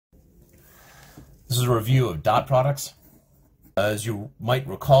This is a review of dot products. As you might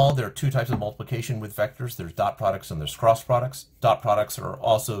recall, there are two types of multiplication with vectors. There's dot products and there's cross products. Dot products are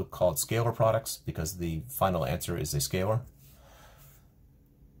also called scalar products because the final answer is a scalar.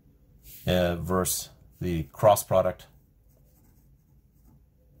 Versus the cross product,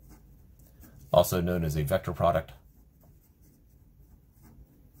 also known as a vector product.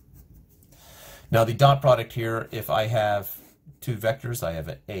 Now the dot product here, if I have two vectors, I have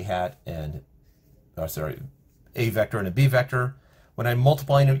an a hat and, a vector and a b vector. When I'm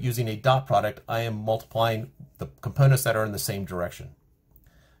multiplying it using a dot product, I am multiplying the components that are in the same direction.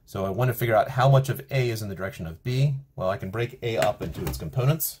 So I want to figure out how much of a is in the direction of b. Well, I can break a up into its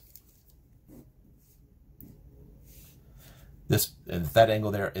components. That angle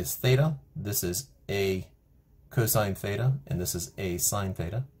there is theta. This is a cosine theta, and this is a sine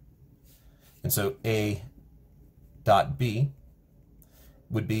theta. And so a dot b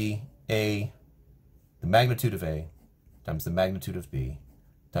would be the magnitude of a times the magnitude of b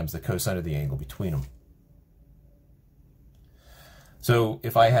times the cosine of the angle between them. So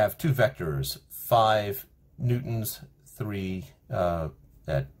if I have two vectors, 5 newtons, 3 at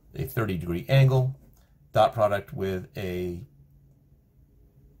a 30-degree angle, dot product with a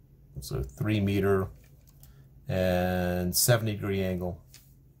 3 meter and 70-degree angle.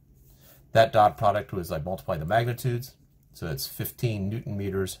 That dot product was, I multiply the magnitudes, so it's 15 newton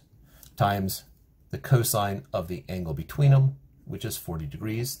meters times the cosine of the angle between them, which is 40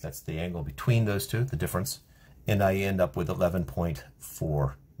 degrees. That's the angle between those two, the difference. And I end up with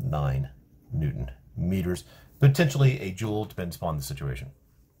 11.49 newton meters, potentially a joule, depends upon the situation.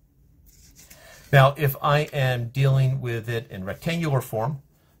 Now, if I am dealing with it in rectangular form,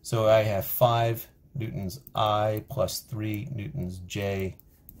 so I have 5 newtons I plus 3 newtons J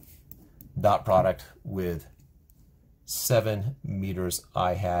dot product with 7 meters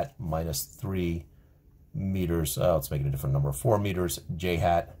I hat minus 3 meters, let's make it a different number, 4 meters J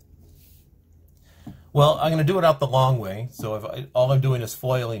hat. Well, I'm going to do it out the long way. So if all I'm doing is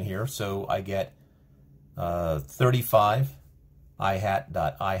foiling here, so I get 35 I hat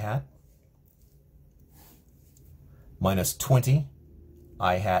dot I hat minus 20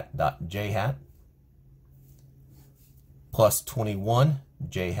 I hat dot J hat plus 21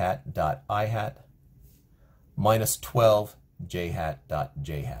 J hat dot I hat minus 12 J hat dot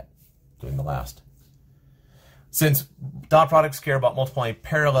J hat, doing the last. Since dot products care about multiplying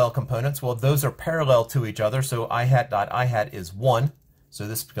parallel components, well, those are parallel to each other, so I hat dot I hat is 1, so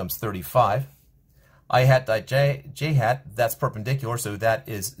this becomes 35. I hat dot J hat, that's perpendicular, so that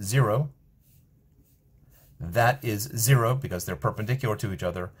is 0. That is 0 because they're perpendicular to each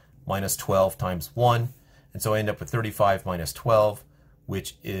other, minus 12 times 1. And so I end up with 35 minus 12,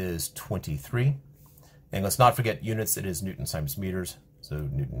 which is 23. And let's not forget units, it is newtons times meters, so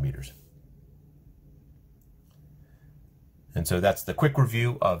newton meters. And so that's the quick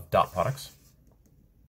review of dot products.